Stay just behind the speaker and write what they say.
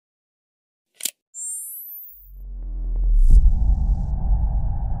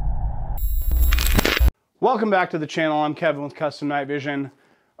Welcome back to the channel. I'm Kevin with Custom Night Vision.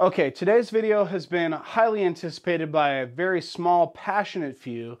 Okay, today's video has been highly anticipated by a very small, passionate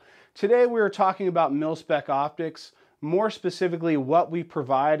few. Today we are talking about Mil-Spec optics, more specifically what we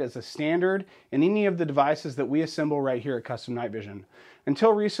provide as a standard in any of the devices that we assemble right here at Custom Night Vision.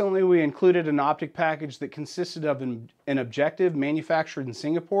 Until recently, we included an optic package that consisted of an objective manufactured in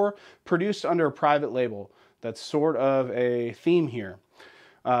Singapore, produced under a private label. That's sort of a theme here.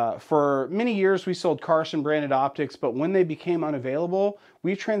 For many years, we sold Carson-branded optics, but when they became unavailable,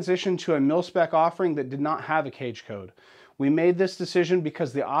 we transitioned to a Mil-Spec offering that did not have a cage code. We made this decision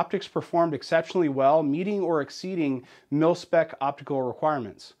because the optics performed exceptionally well, meeting or exceeding Mil-Spec optical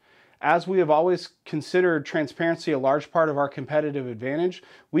requirements. As we have always considered transparency a large part of our competitive advantage,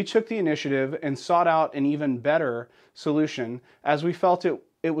 we took the initiative and sought out an even better solution as we felt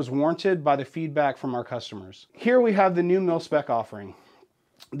it was warranted by the feedback from our customers. Here we have the new Mil-Spec offering.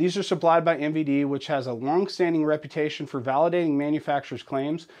 These are supplied by MVD, which has a long-standing reputation for validating manufacturers'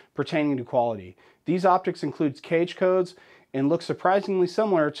 claims pertaining to quality. These optics include cage codes and look surprisingly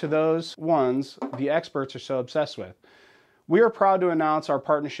similar to those ones the experts are so obsessed with. We are proud to announce our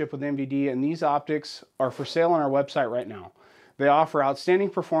partnership with MVD, and these optics are for sale on our website right now. They offer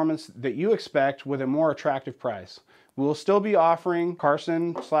outstanding performance that you expect with a more attractive price. We will still be offering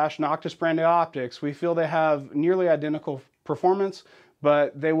Carson/Noctis branded optics. We feel they have nearly identical performance,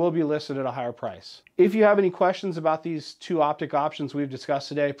 but they will be listed at a higher price. If you have any questions about these two optic options we've discussed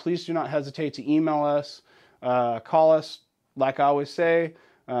today, please do not hesitate to email us, call us, like I always say,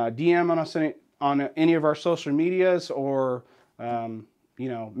 DM on us on any of our social medias, or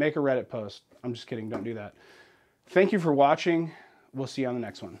make a Reddit post. I'm just kidding, don't do that. Thank you for watching. We'll see you on the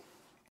next one.